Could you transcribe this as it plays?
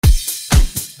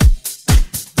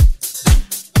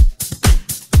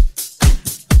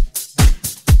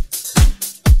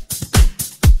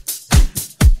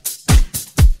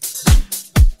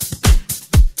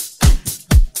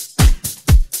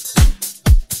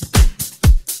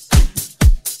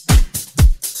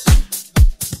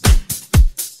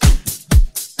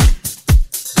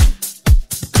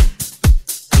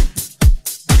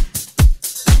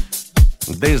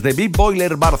desde Big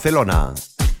Boiler Barcelona.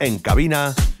 En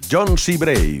cabina, John C.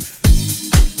 Brave.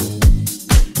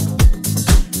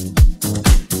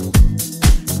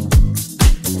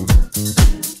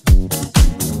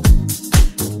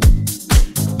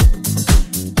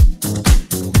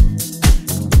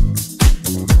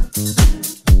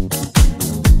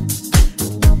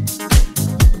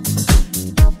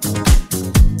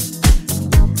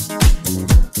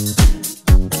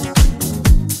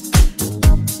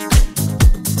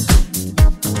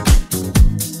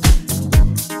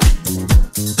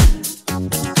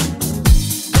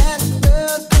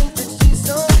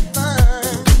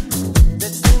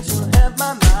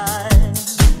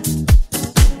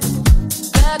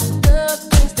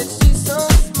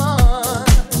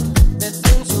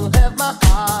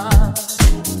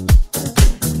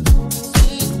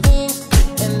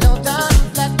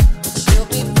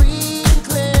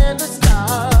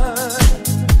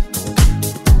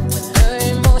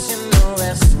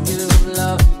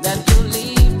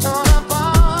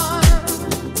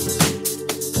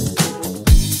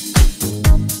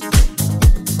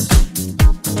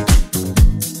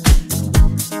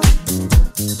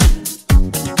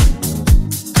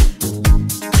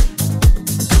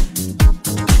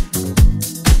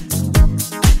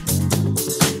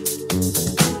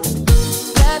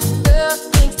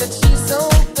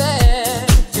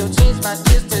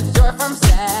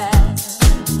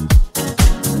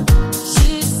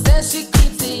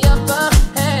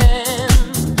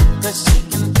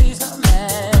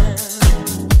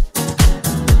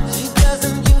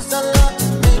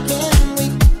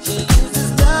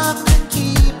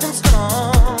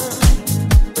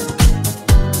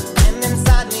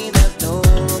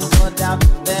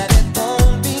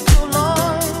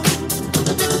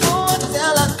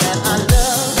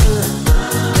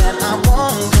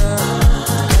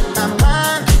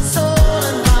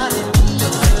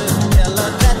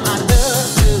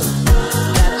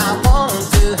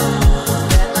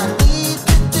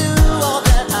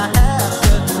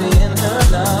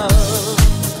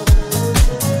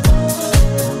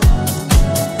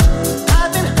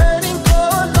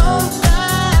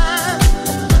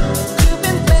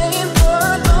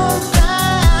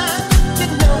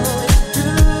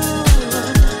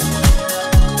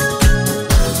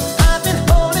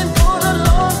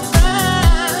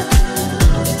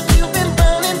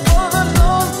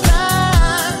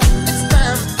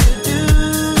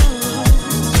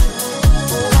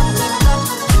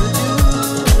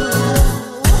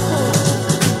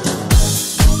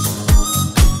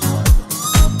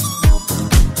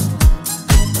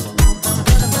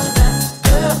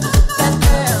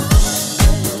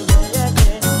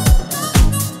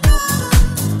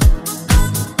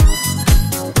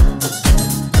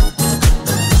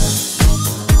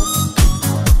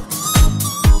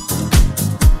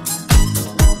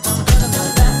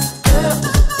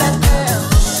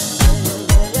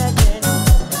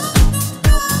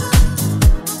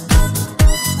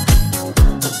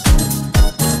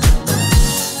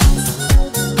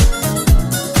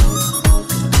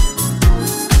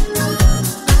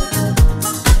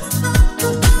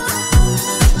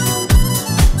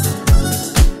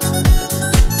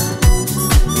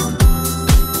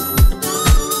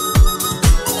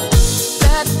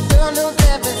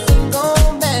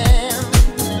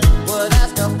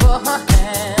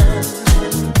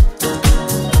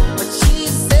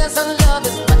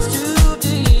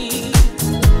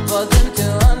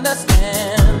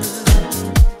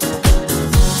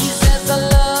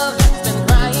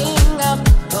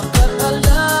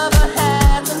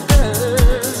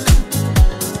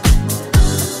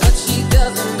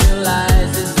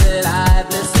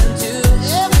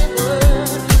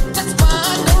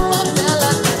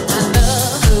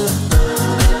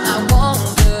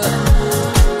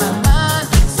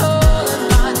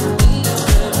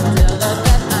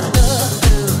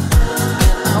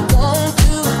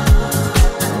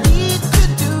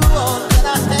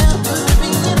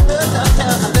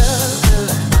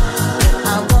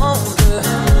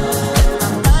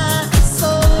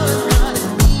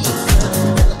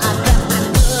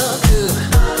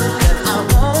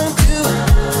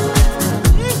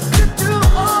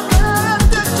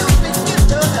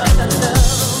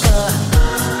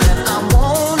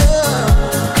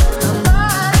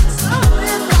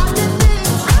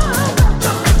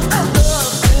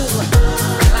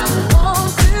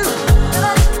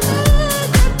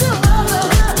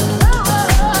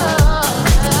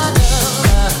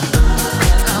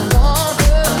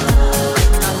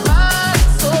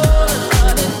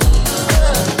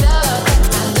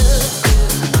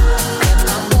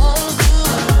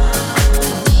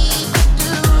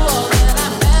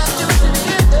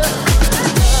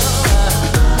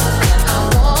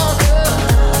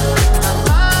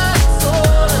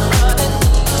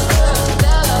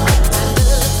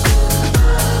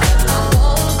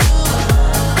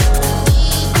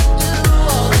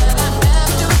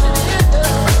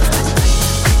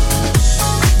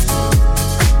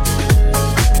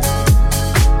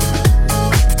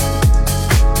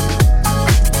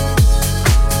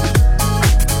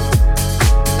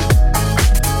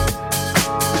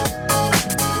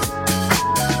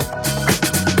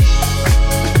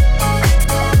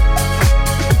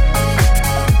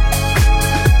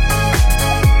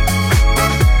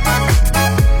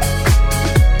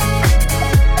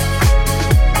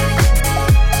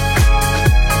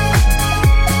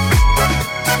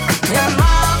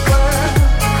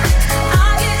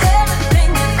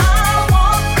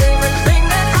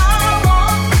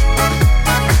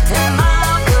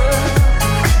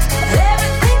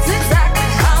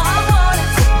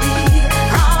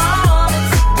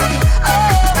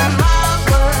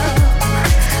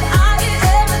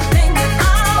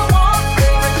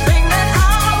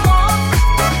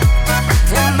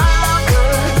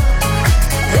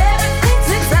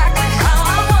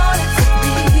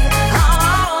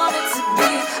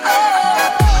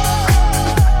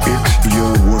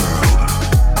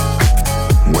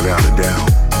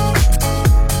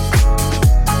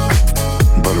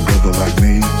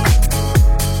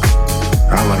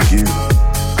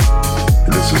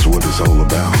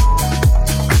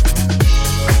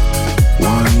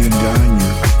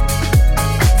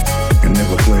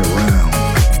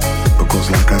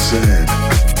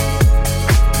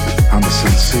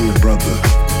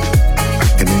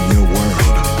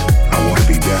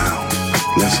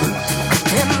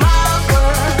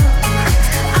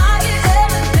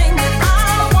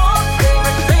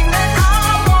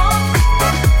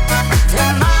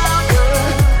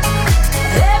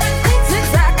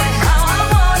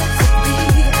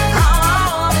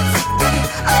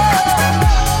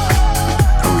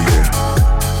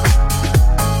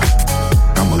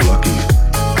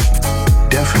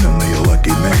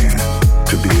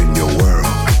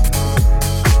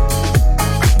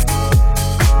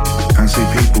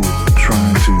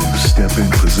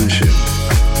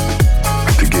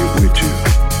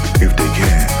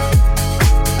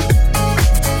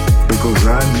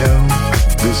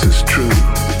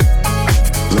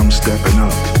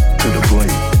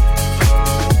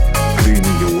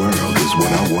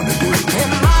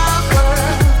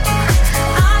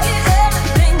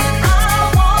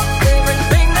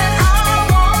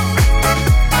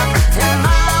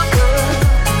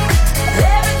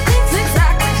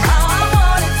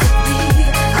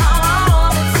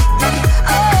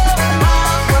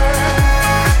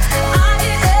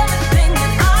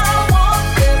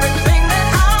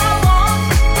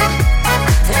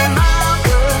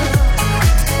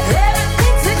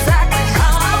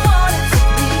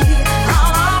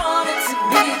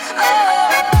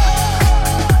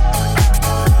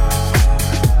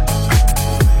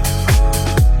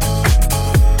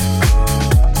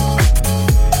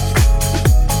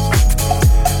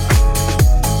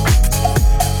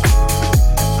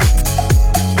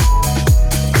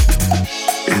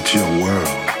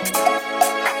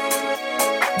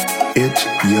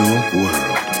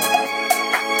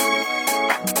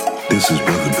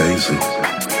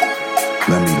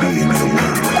 Let me be in your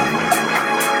world.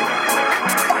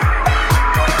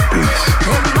 Peace.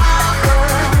 In my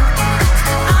world,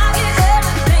 I get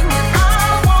everything that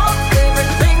I want,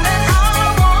 everything that I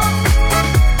want.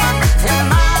 In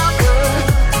my world,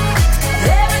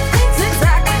 everything's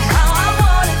exactly how I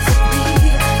want it to be,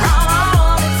 how I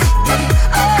want it to be.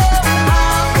 Oh, in my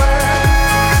world,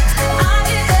 I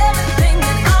get everything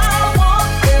that I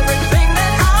want, everything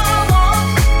that I want.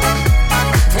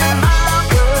 In my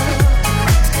world,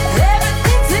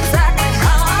 everything's exactly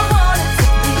how I want it to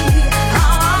be,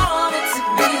 how I want it to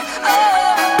be. Oh.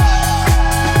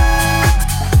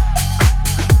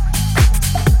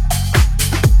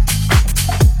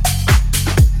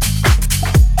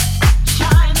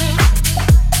 Shining,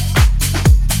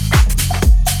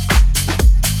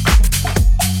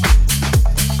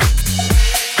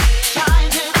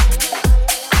 shining,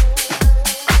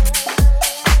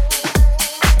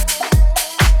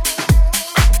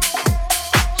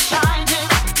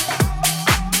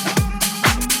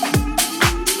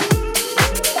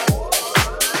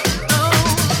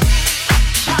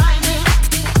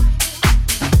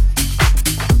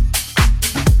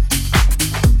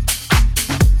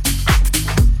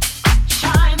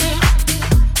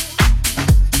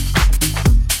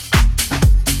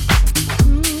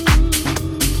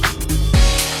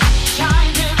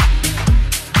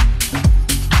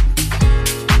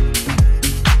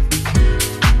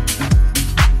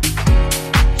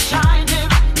 shining.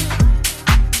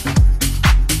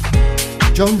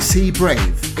 John C.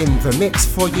 Brave in the mix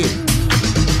for you.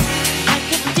 Like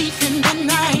a thief in the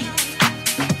night,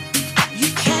 you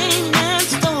came and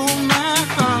stole my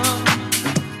heart.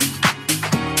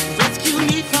 Rescued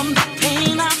me from the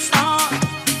pain I saw.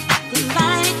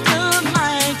 Like a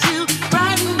light, you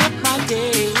brighten up my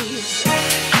day.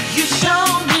 You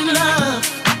showed me love,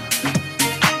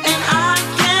 and I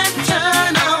can't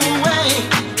turn away.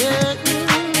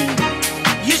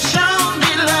 You showed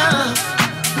me love,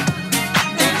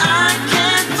 and I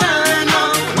can't turn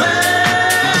away.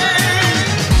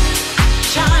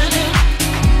 Shining,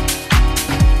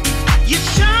 you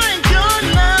shine your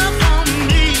love on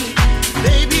me,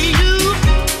 baby. You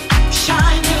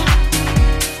shining,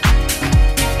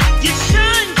 you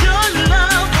shine your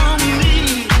love on me.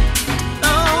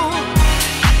 Oh,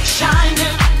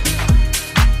 shining,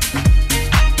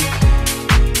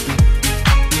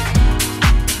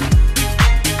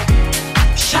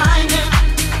 shining.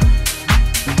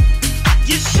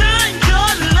 You shine your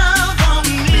love on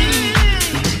me.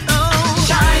 Oh,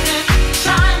 shining,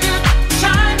 shining,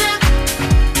 shining,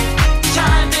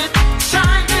 shining,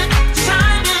 shining,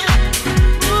 shining.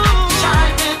 Ooh,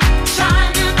 shining,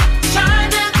 shining,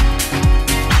 shining,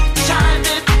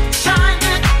 shining,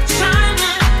 shining,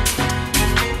 shining.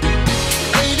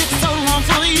 Waited so long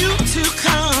for you to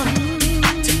come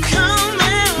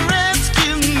and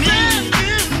rescue me.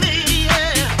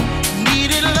 Yeah.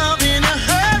 Needed love in a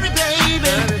hurry,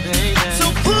 baby. So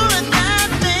put that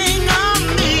thing on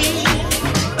me.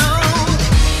 Oh,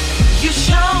 you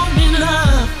showed me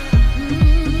love,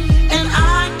 and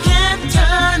I can't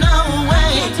turn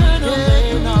away.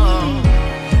 No.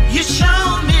 You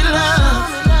showed me love,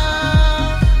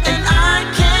 and I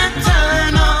can't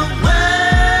turn away.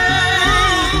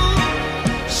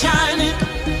 Shining,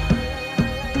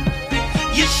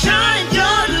 you shine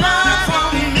your love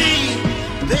on me,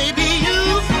 baby. You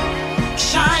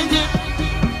shine it.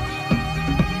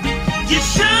 You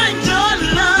shine your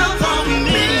love on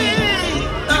me.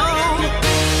 Oh,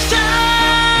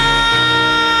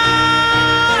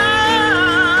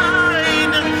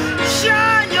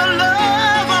 shine your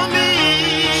love on me.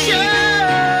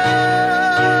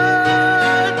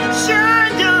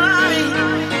 Shine your light,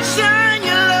 shine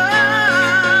your light,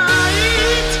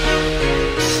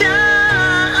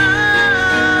 shine.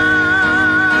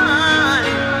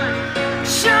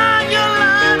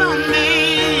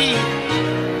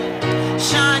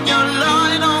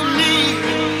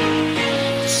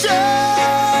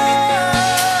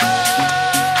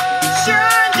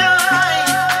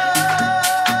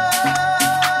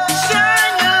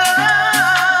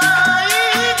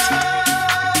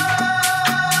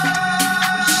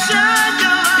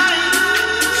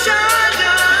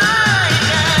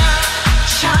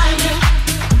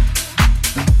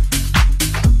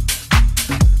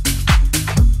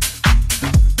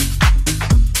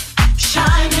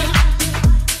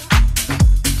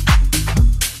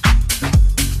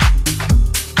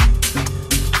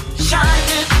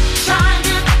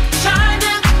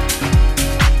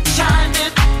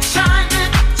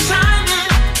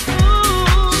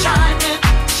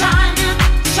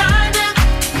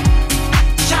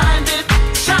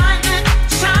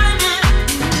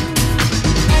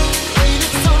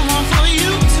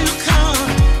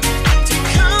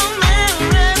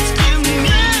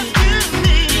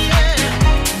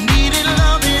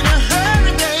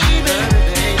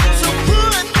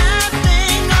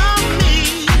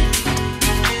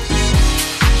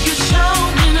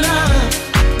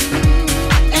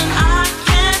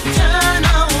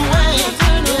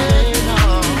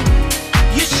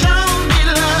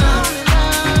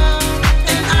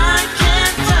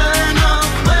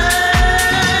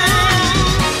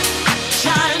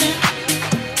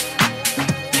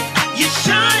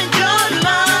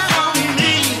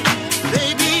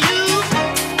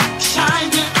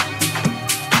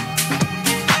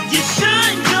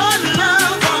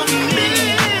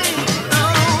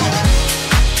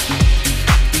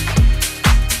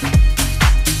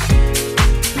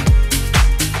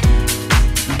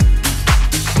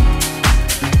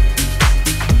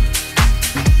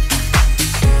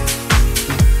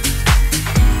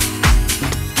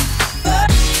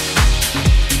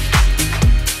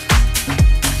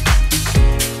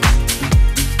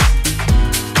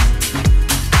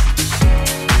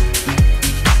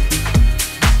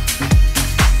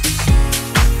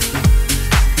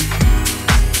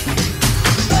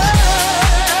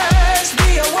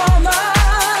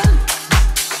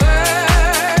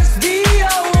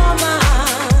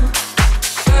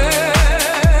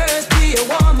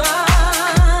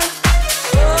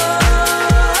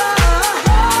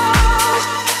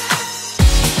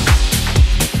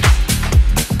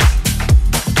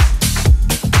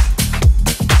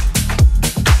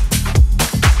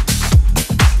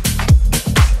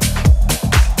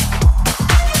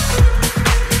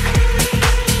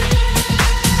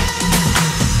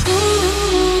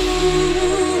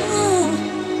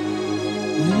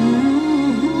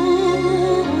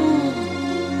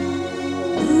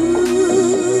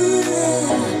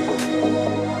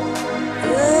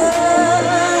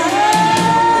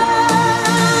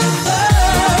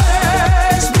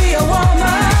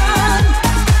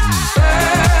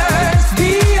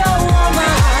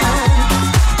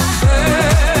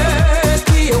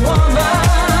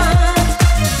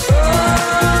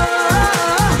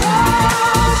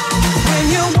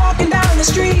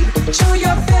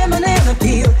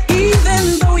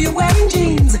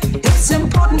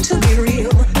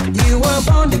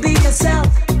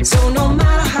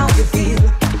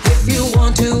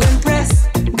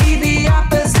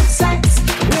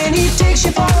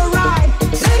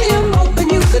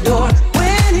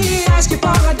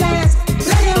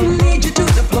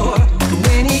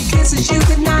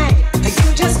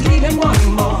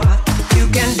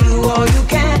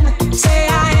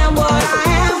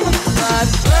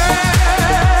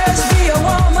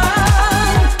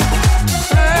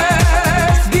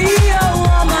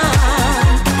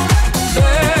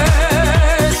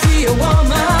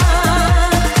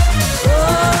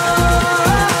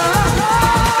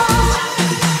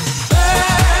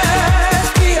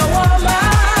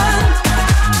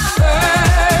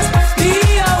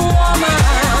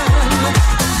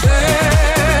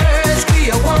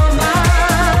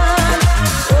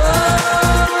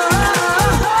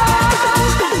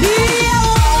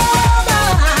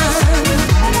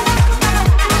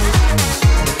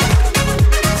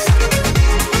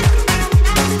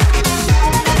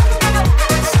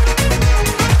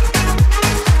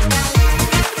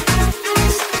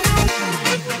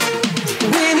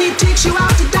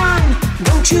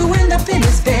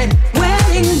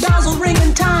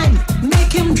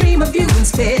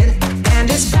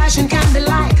 passion can be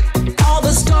like all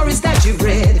the stories that you've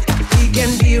read. He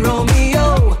can be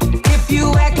Romeo if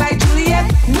you act like Juliet.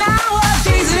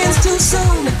 Nowadays it is too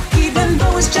soon, even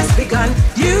though it's just begun.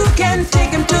 You can take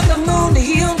him to the moon,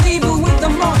 he'll leave you with the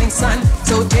morning sun.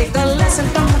 So take the lesson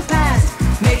from the past,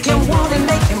 make him want and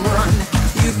make him run.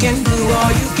 You can do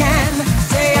all you can,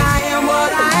 say I am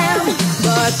what I am,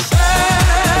 but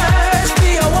first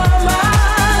be a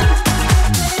woman.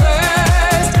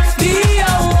 First be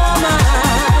a woman.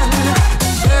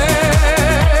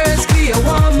 First be a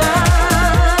woman.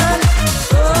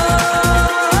 Oh.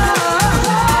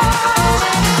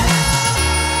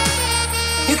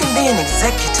 You can be an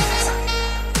executive.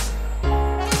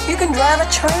 You can drive a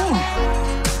train.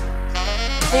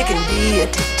 You can be a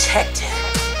detective.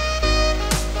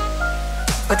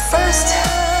 But first,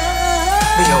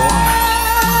 be a woman.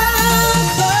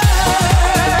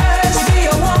 First, be a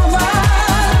woman.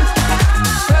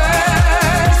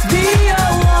 First, be a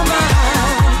woman.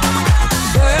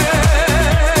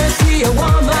 First, be a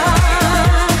woman.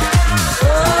 Oh,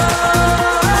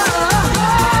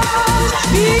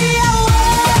 be a woman.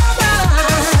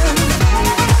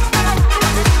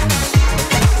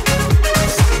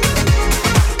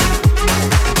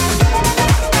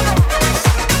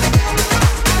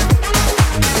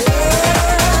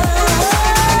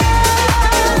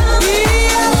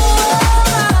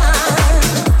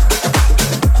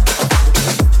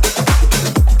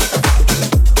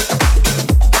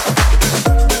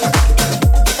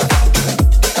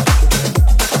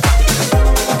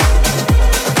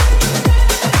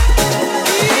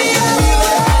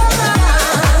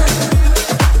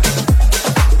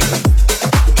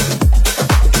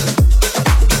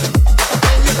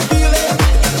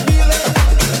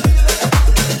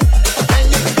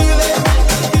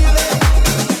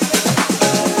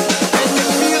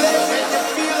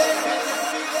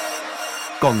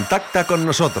 Contacta con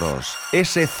nosotros.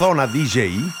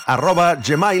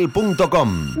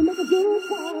 szonadj@gmail.com.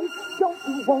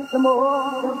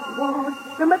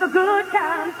 Remember good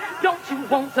times, don't you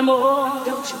want some more?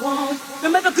 Don't you want?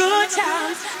 Remember good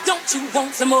times, don't you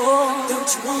want some more?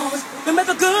 Don't you want?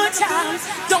 Remember good times,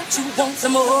 don't you want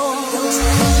some more? Don't you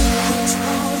want?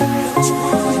 Don't you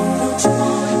want? Don't you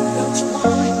want? Don't you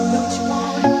want? Don't you want? Don't you want?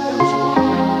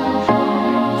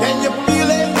 Can you feel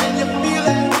it? Can you feel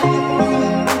it?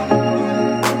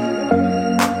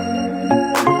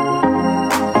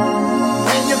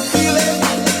 Can you feel it?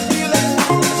 Feel it?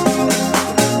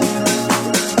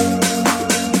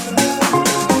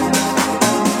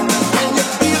 Can you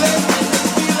feel it?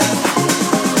 Feel it?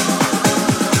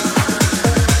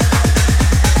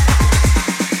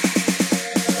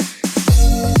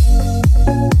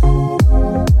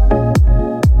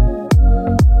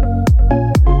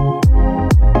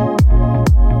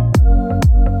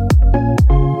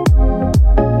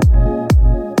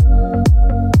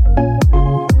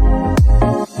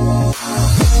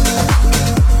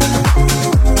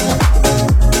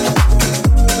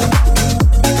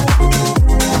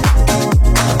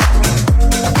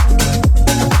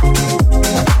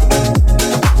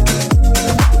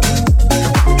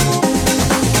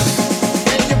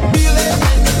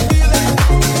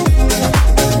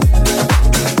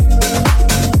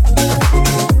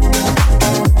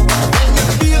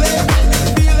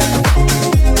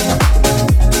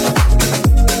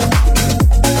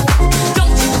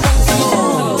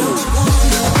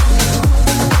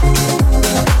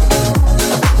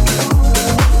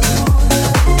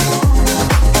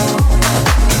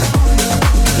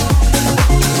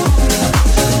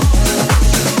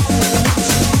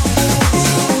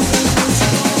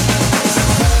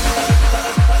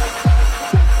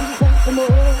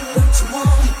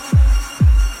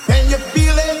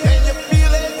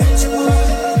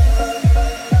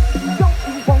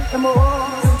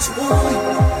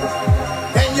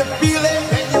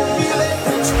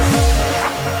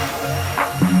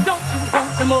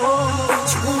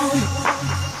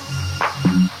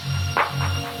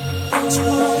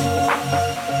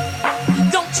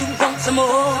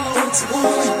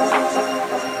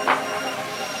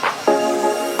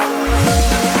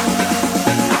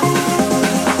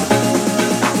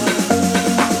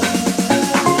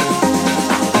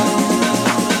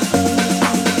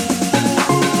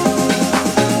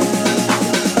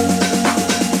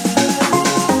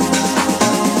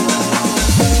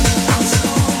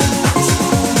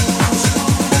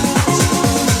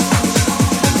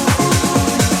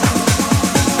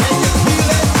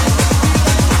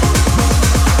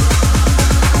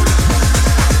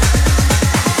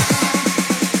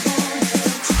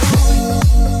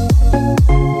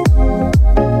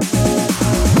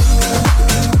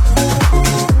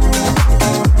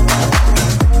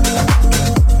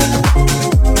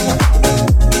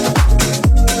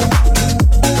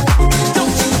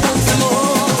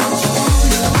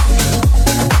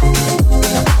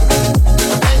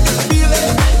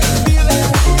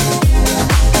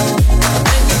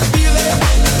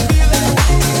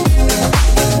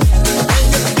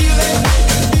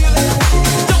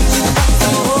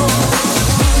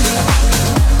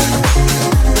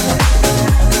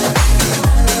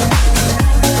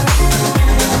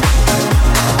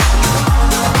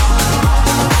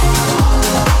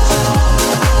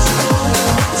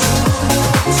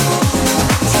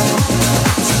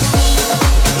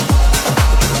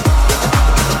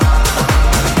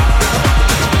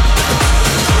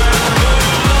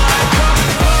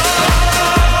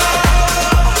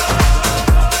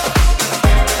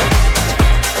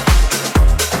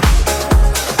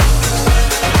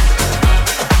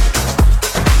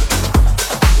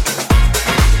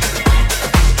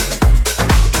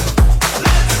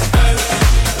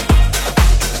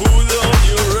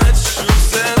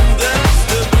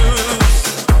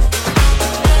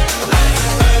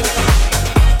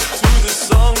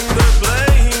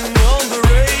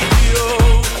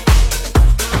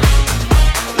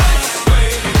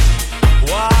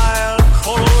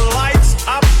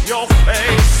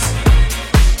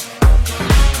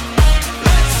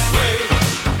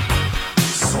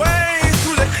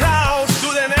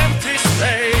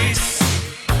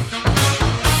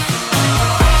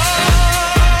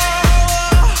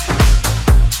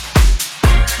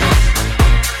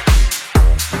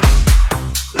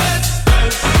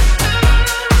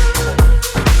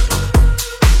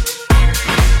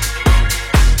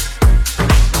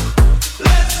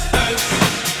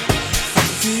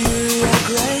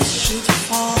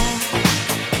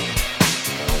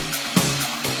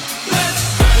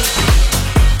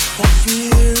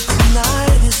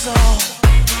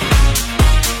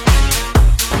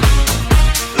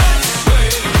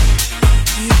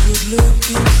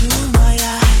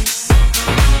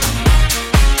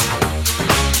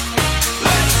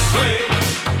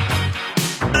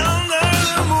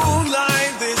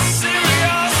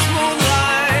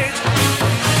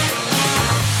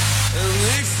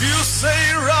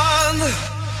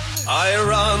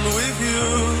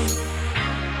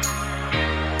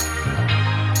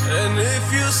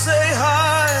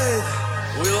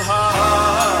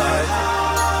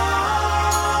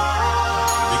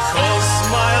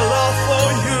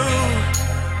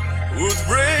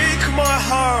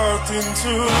 into.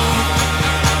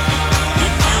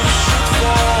 If you should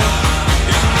fall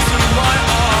into my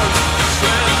arms,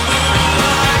 trembling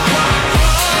like a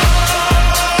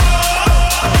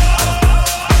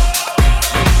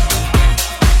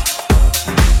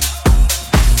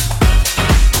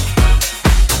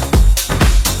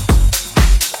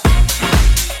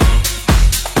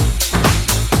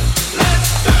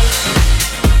Let's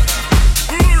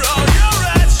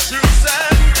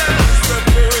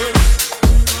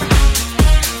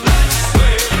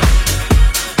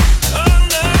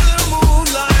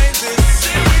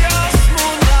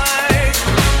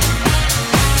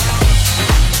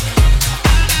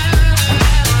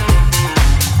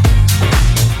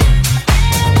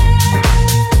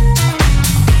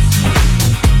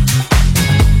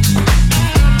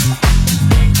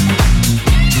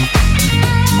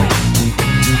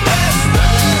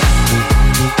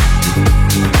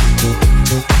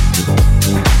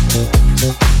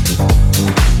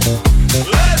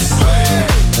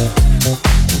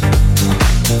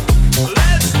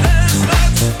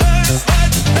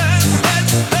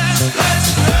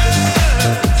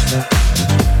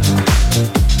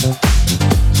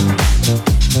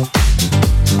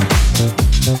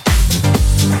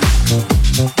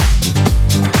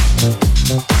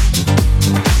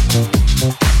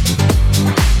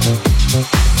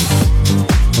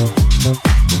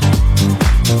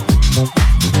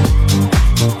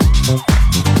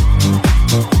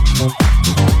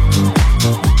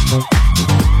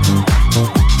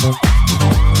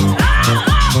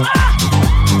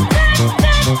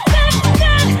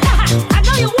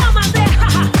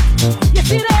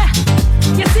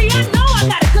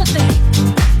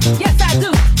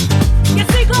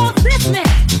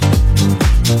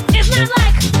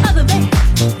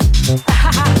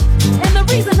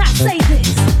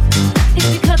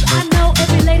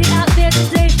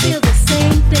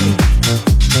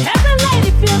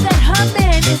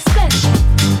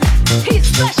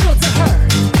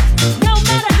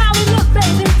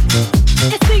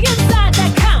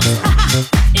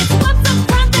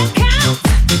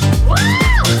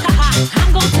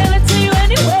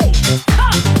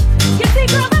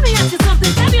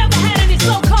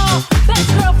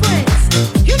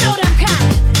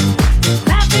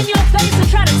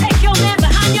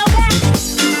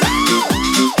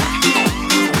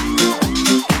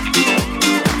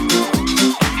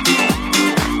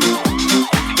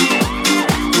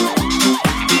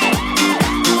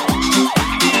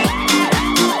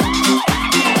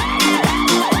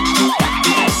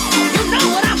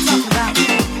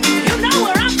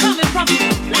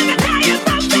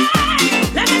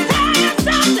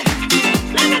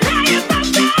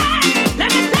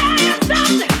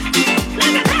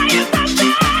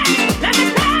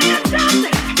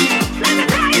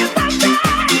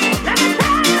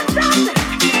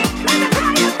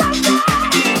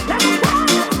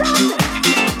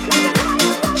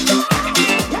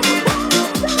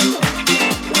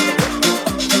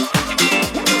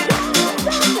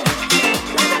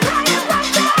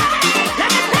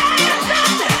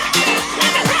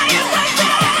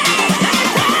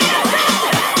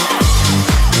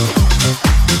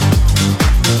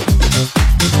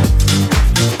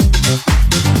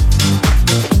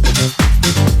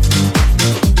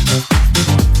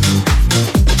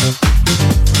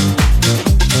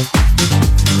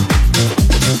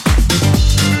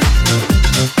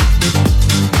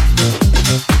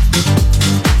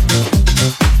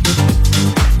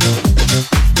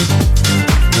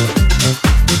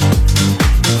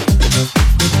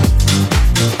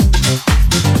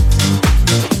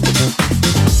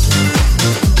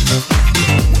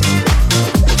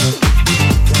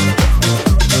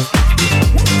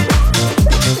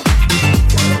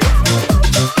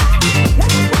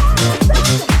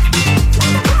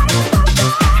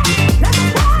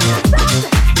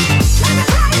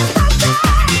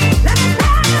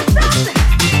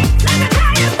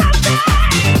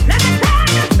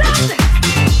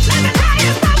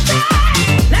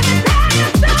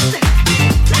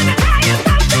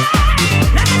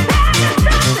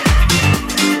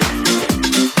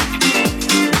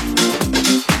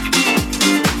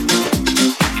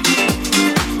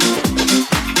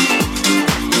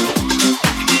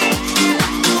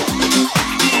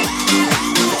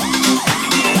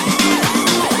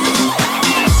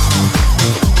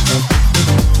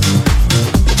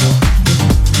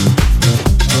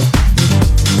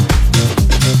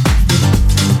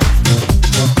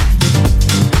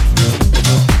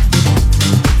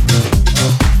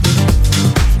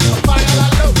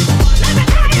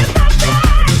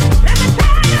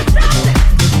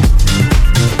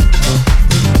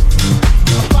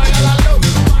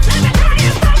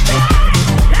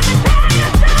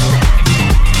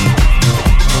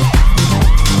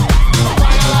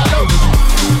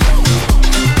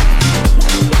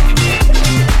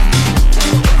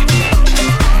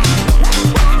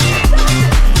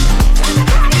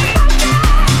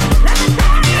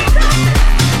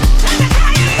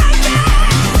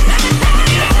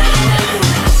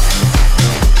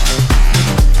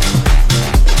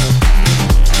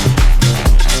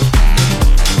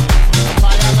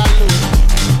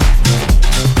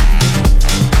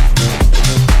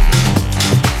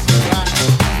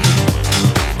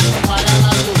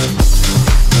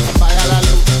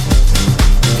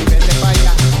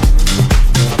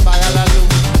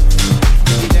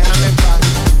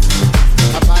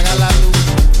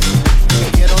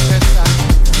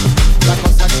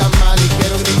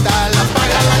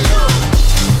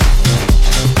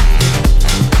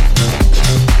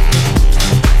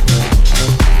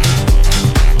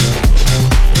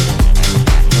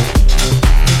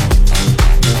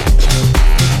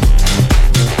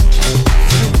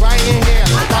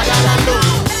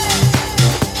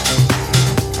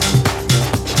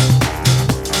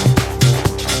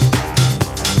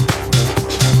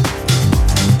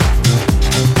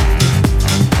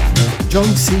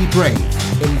John C. Brave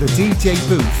in the DJ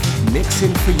booth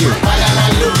mixing for you. Apaga la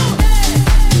luz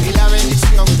y la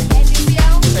bendición.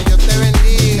 Señor te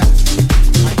bendiga.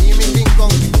 Aquí en mi rincón.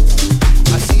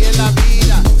 Así es la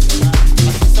vida.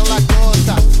 Así son las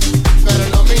cosas. Pero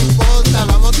no me importa.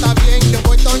 Vamos, está bien. Yo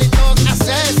voy Tony Talk. Haz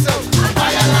eso.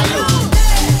 Apaga la luz.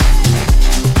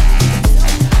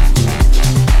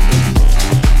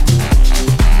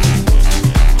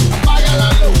 Apaga la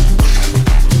luz.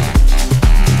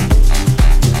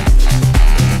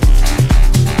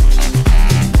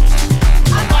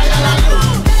 Apaga la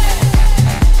luz.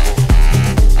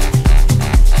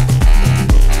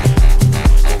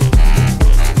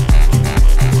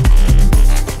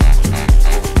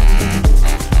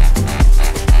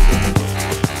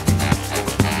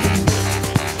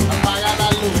 Apaga la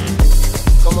luz.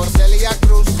 Como Celia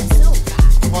Cruz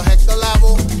o Héctor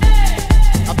Lavoe.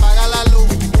 Apaga la luz,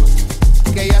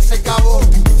 que ya se acabó.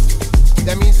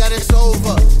 That means that it's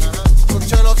over. So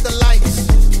turn off the lights.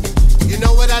 You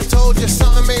know what I told you,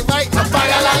 something ain't right.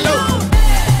 Apaga la luz.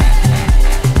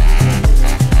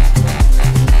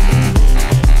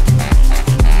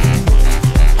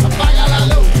 Apaga la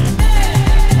luz.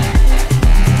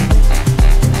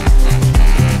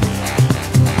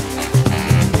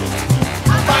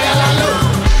 Apaga la luz. Apaga la luz.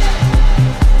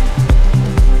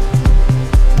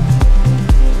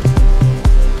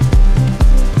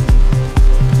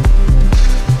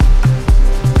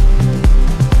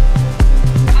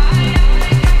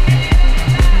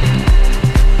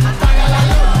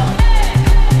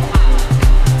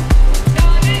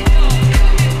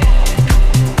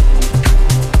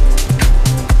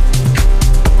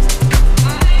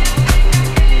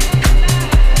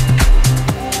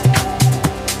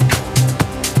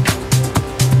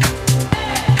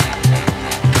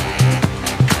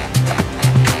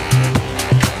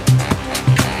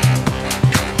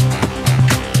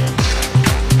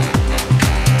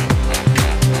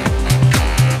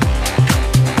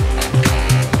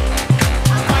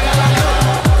 Apaga la luz.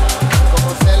 Como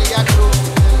Celia Cruz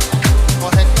o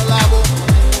Héctor Lavoe.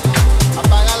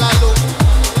 Apaga la luz,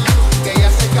 que ya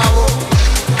se acabó.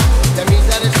 That means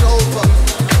that it's over.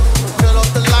 Turn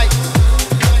off the lights.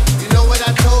 You know what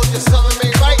I told you, something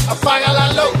ain't right. Apaga la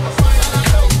luz.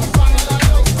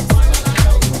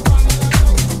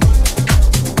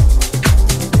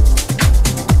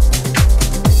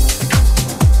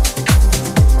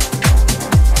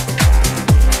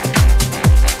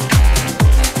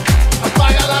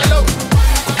 Apaga la luz. Apaga la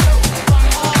luz.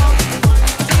 Apaga la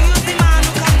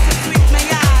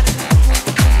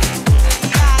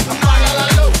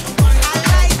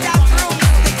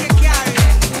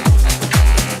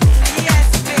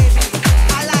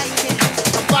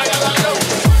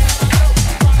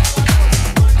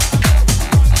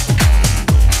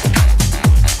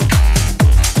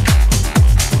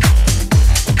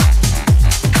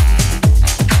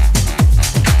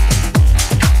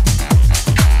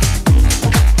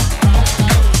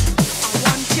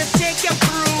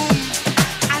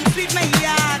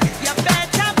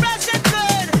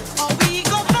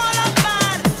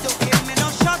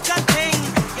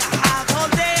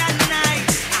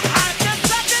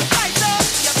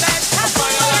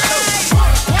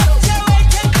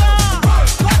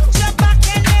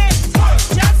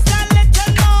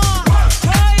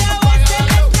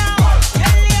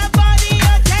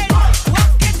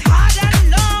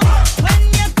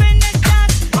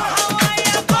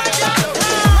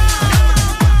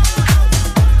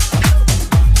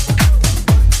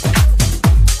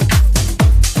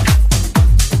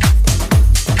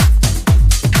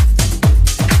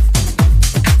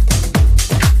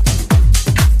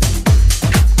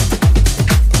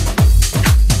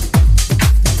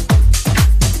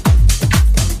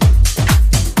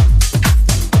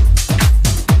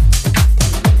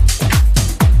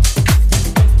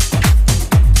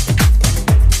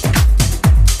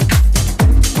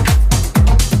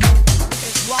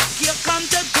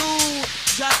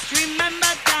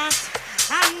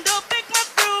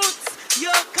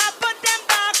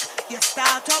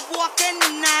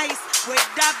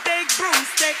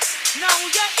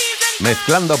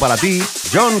Mezclando para ti,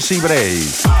 John C. Brave.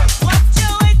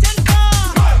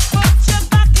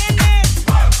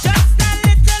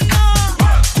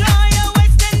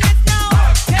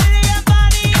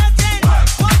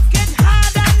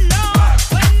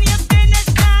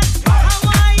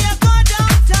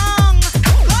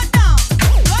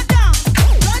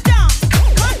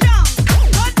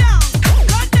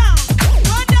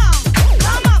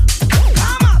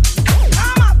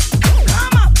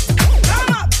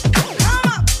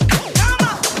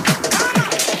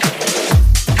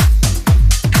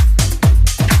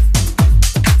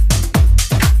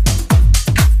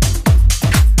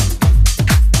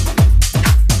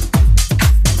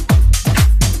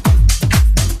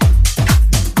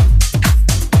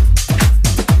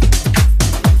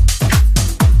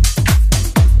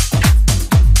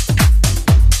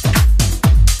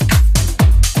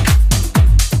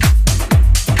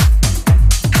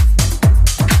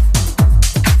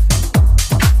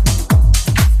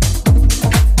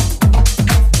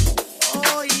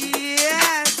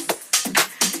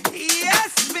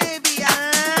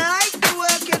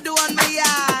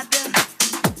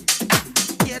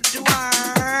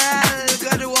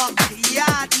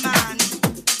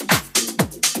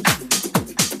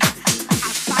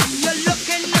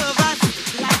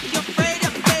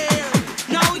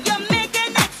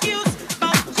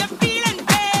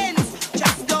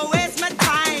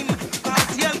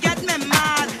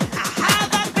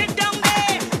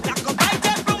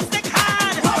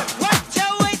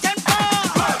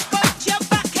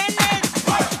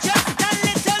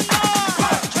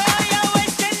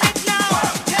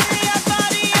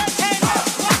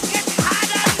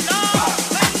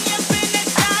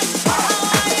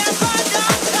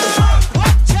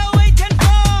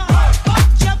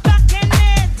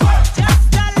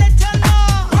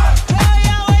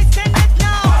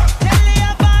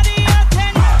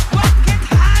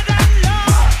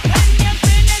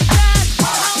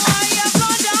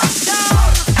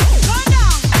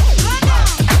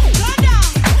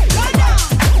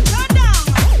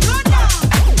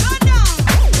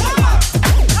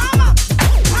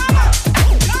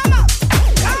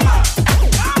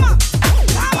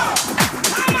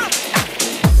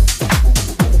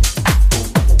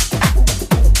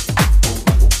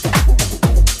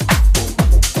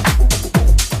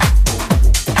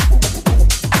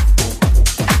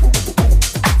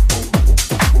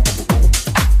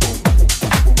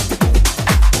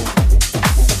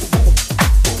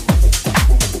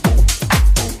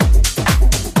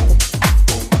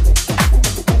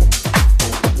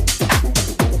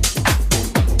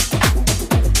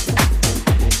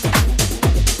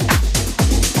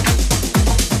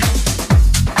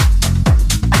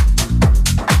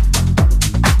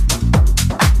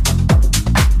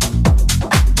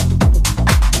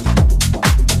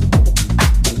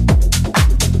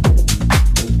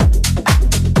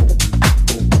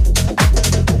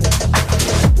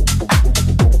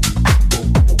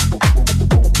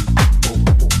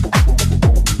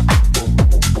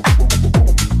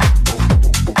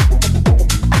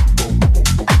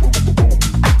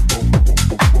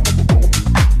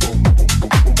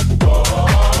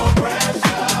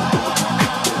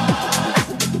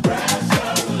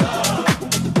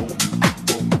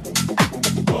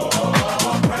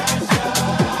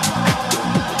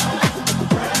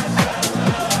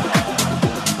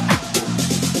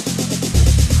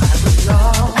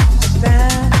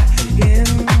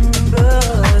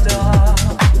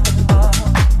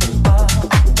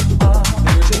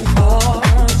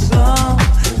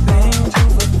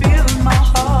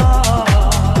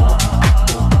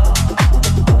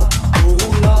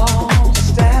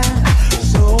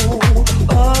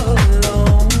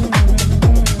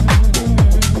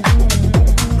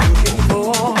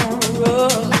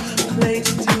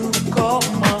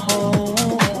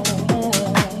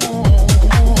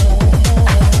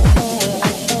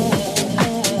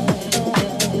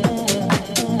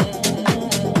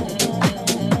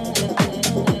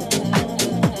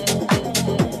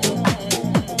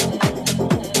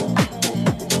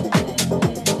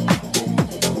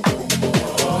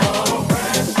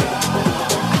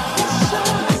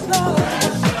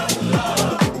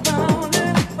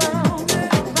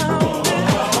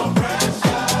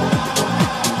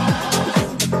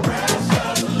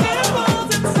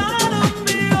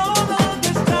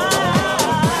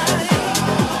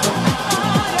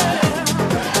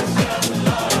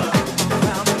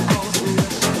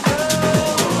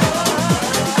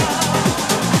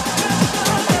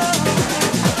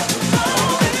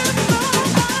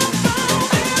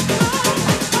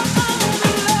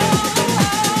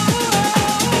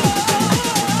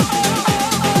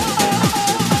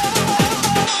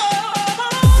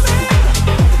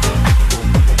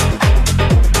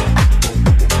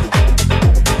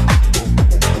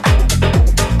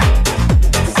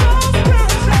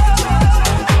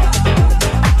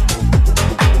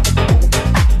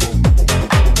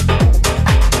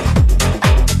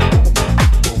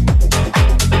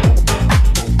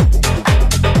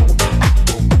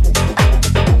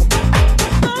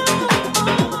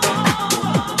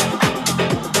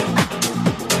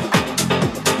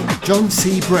 John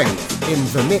C. Brave in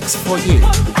the mix for you.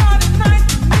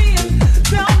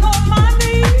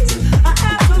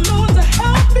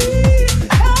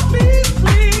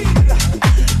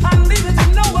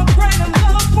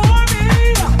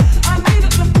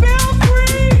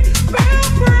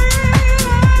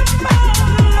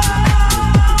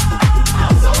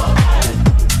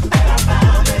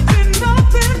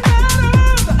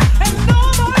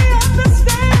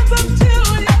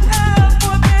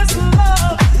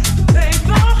 Take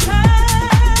the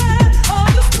hand, oh,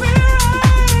 just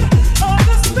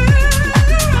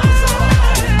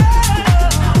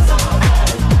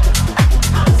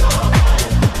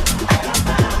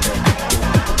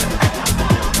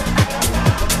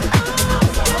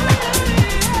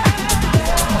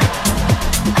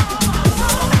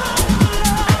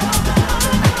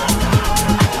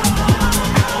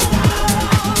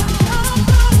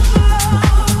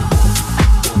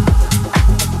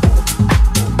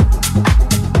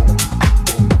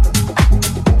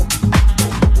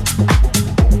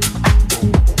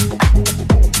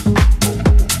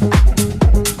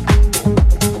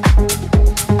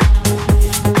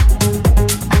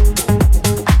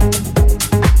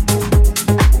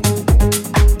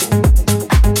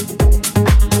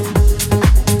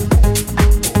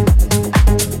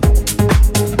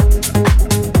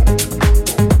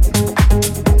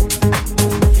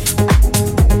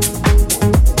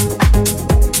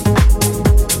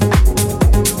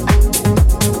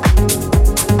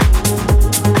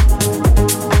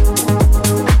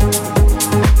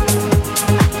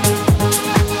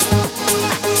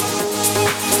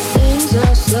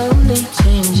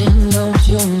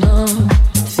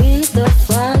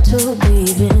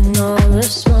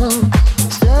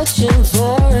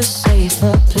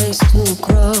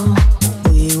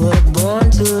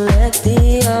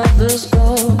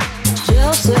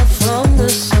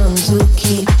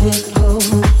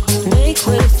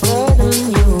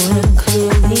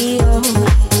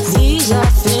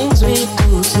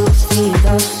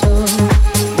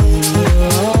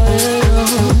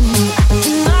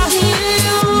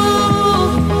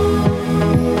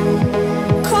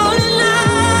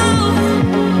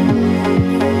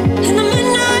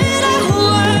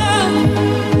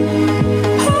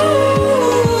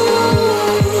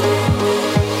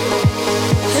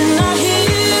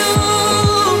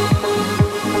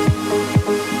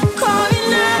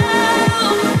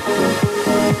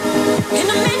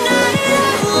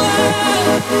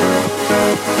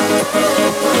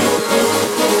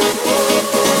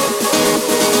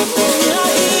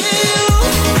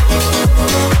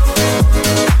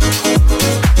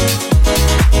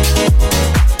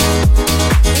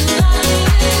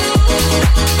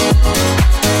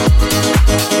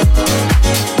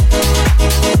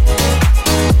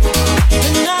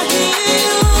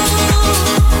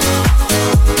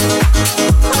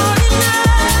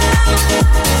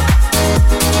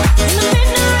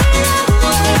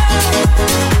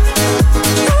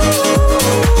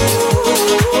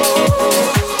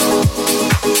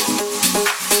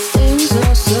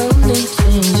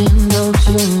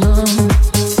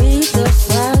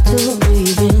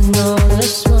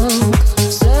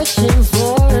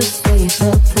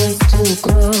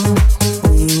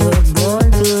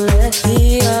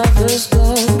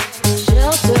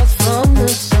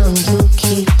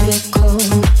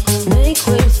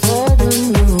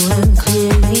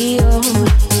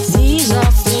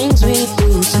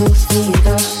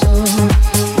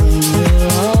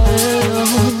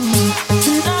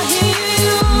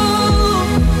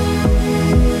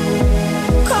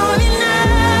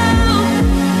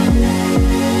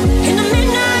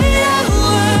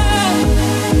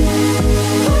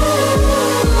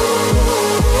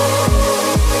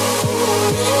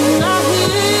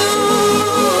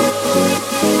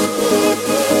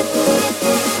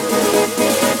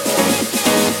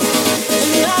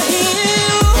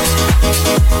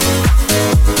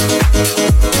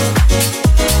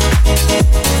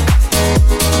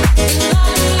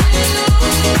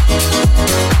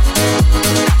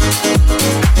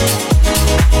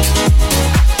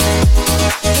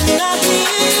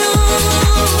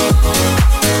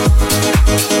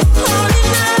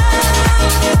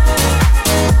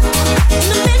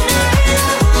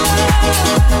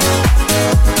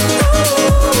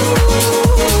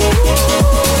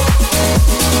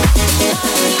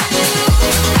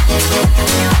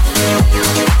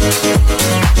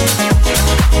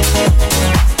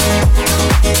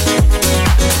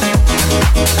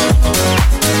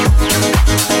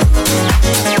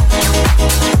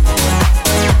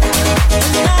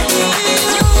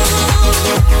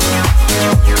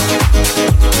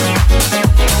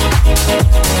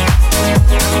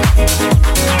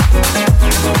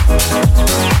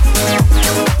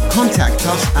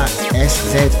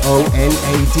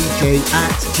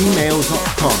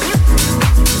zonadj@gmail.com.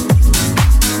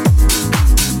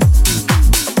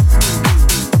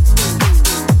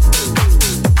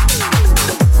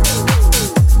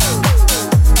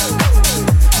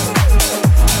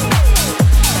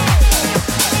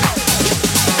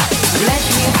 Let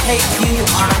me take you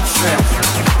on a trip.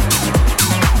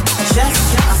 Just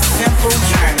a simple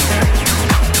journey.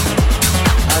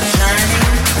 A journey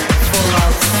full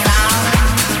of sound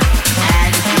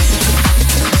and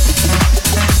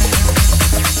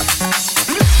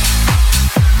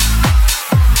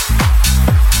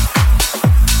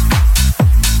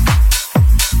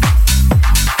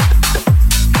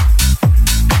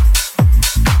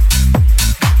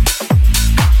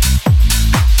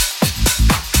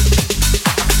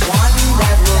one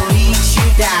that will lead you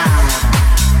down,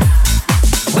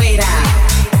 way down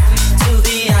to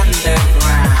the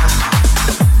underground.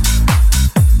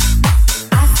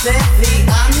 I said the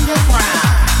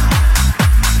underground,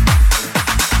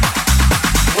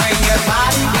 where your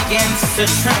body begins to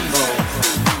tremble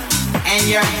and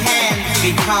your hands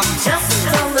become just a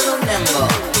little nimble.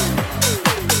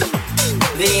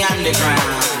 The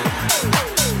underground,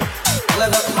 where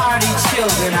the party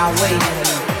children are waiting.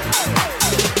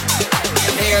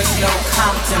 There's no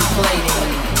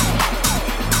contemplating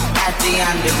at the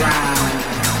underground.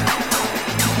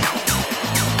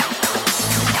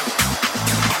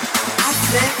 I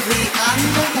said the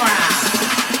underground.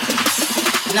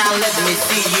 Now let me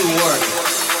see you work.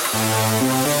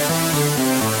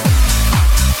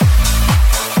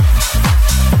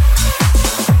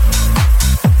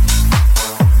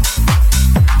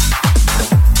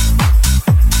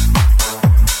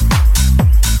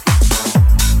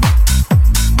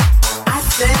 I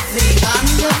said the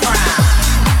underground.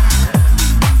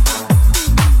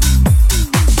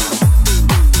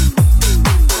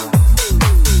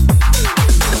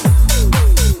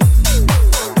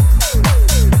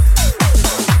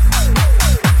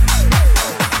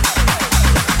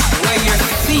 Where your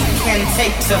feet can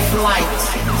take to flight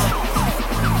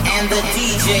and the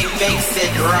DJ makes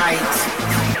it right.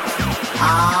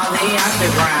 Ah, the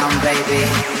underground, baby.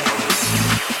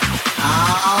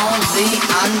 Ah, the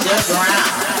underground.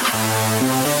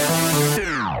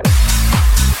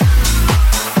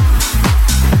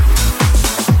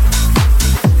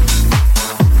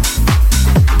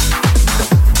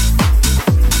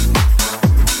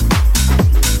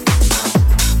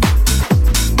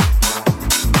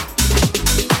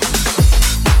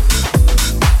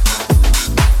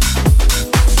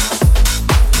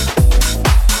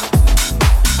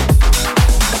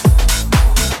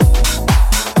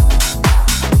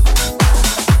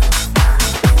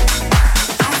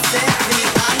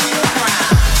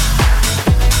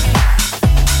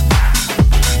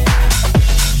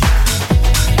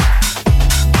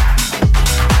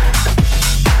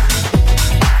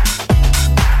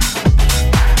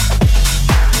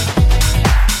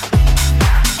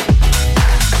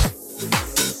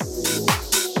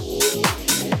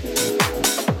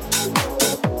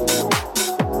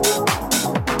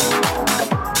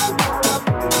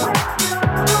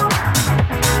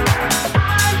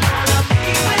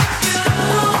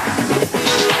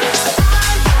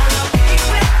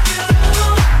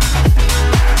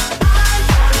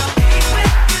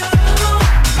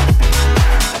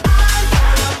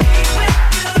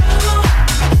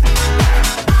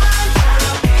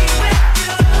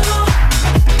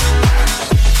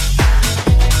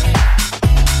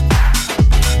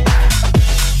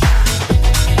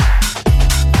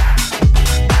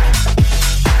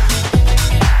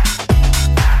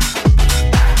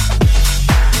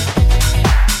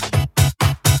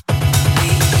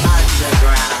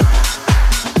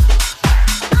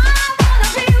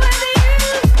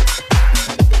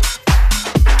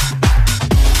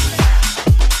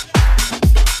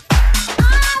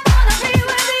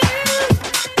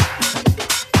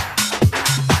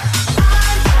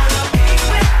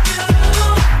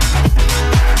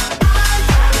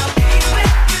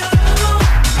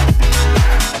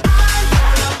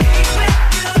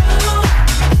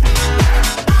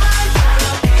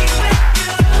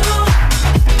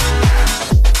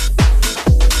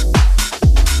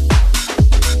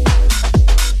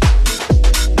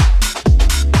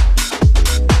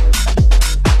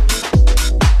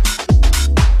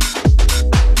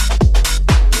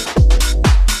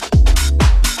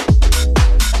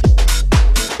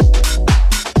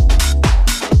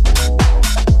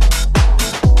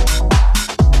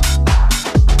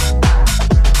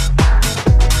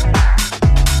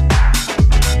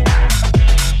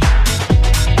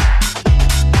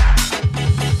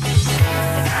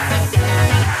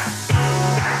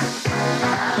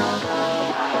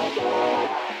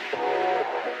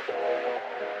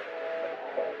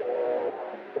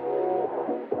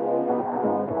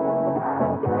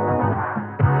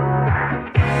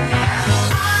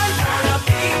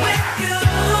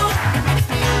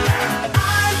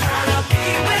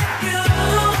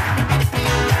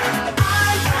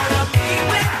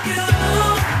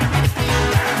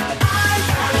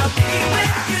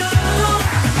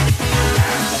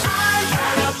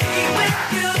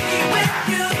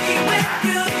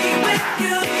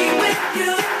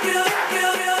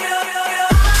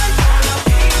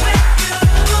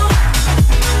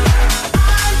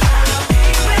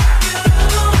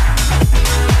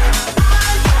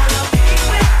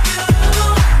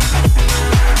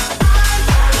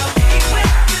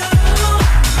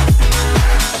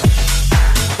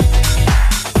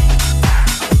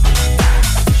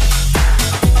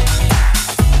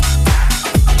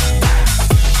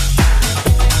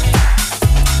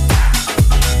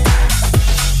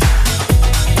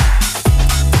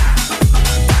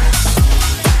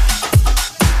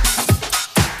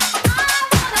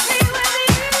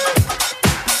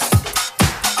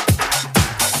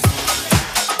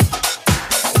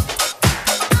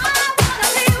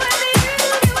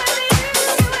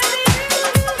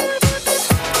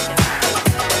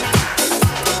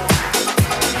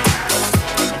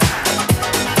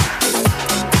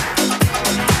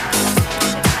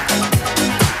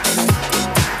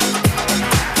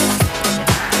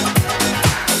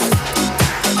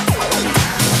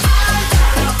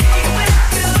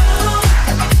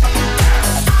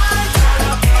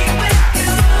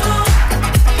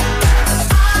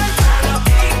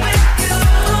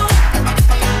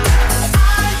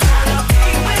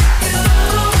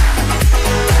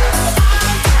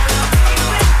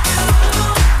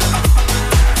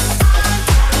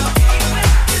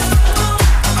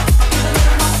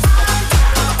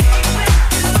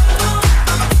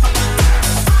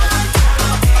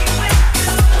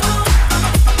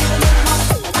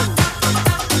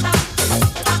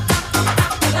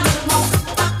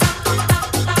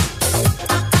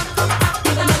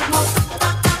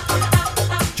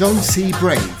 John C.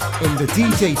 Brave in the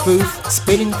DJ booth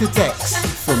spinning the decks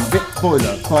from Vic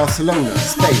Boiler, Barcelona,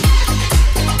 Spain.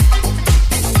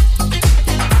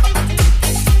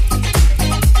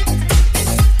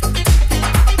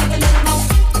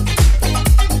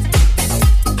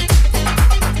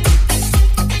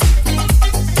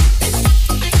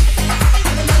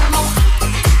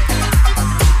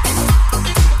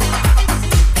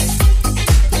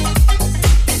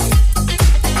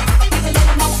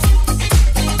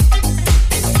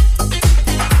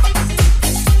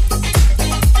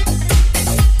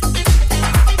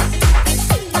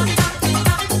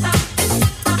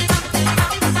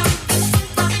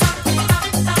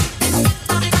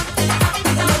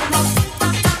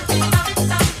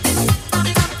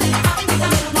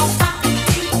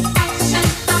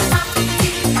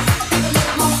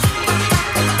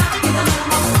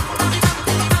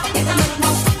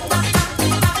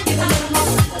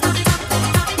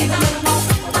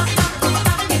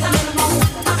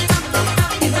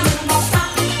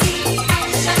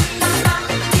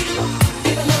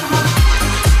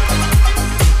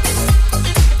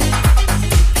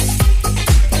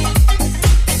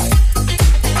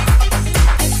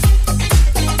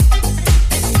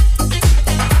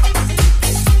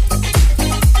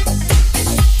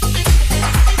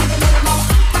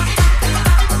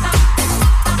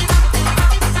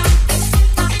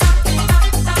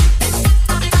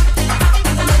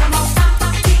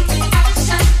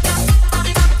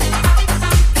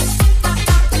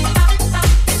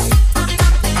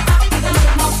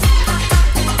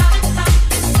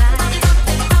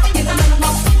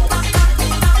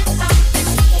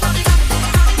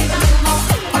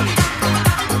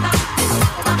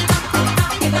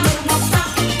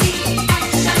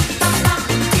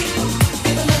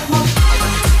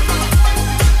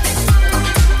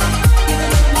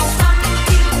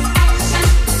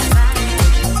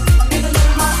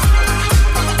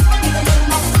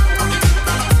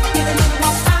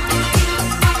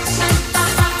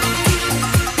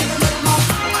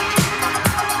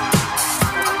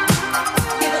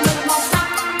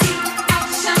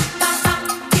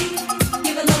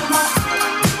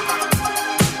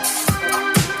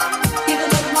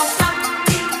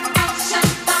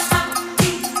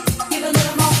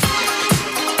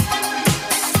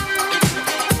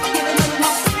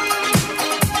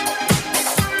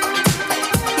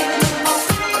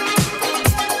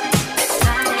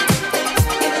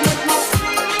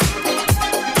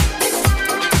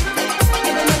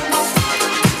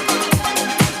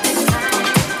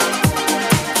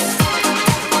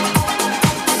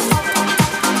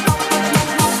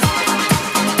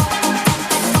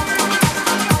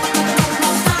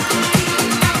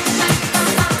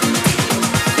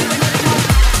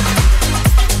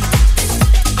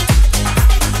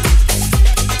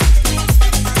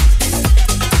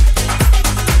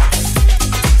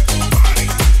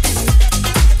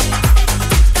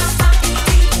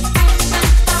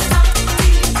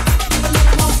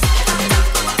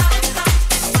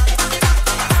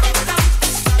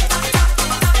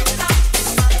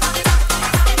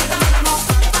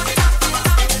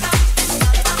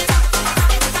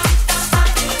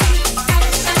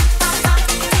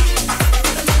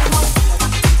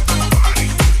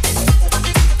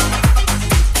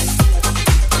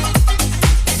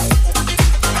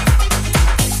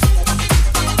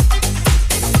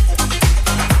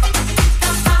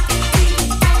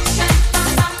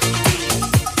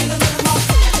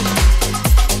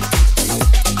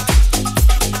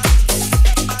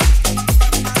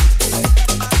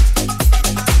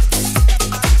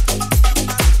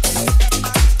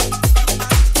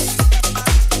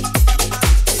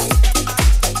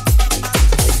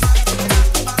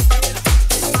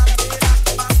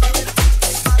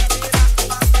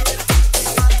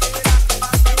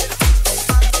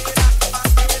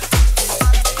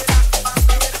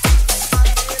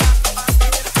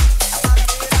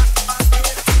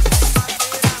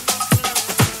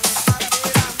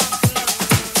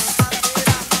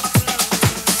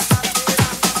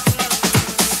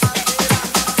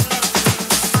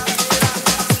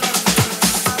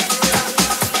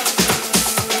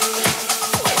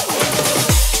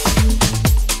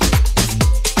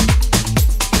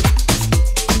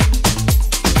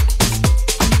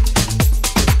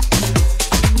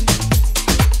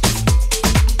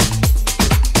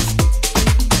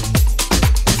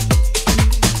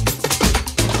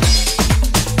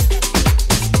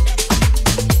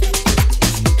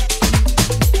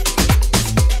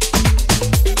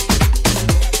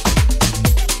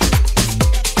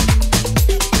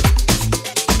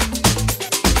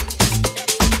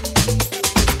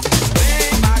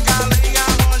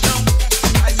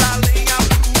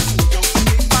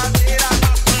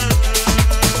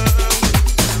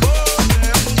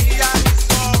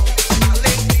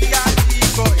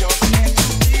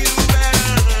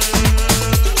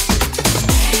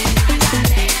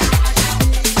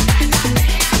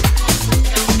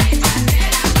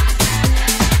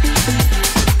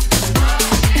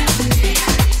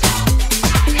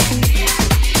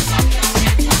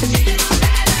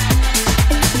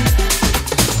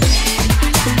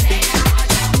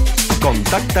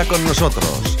 Contacta con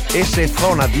nosotros.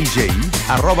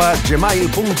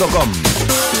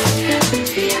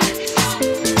 szonadj@gmail.com.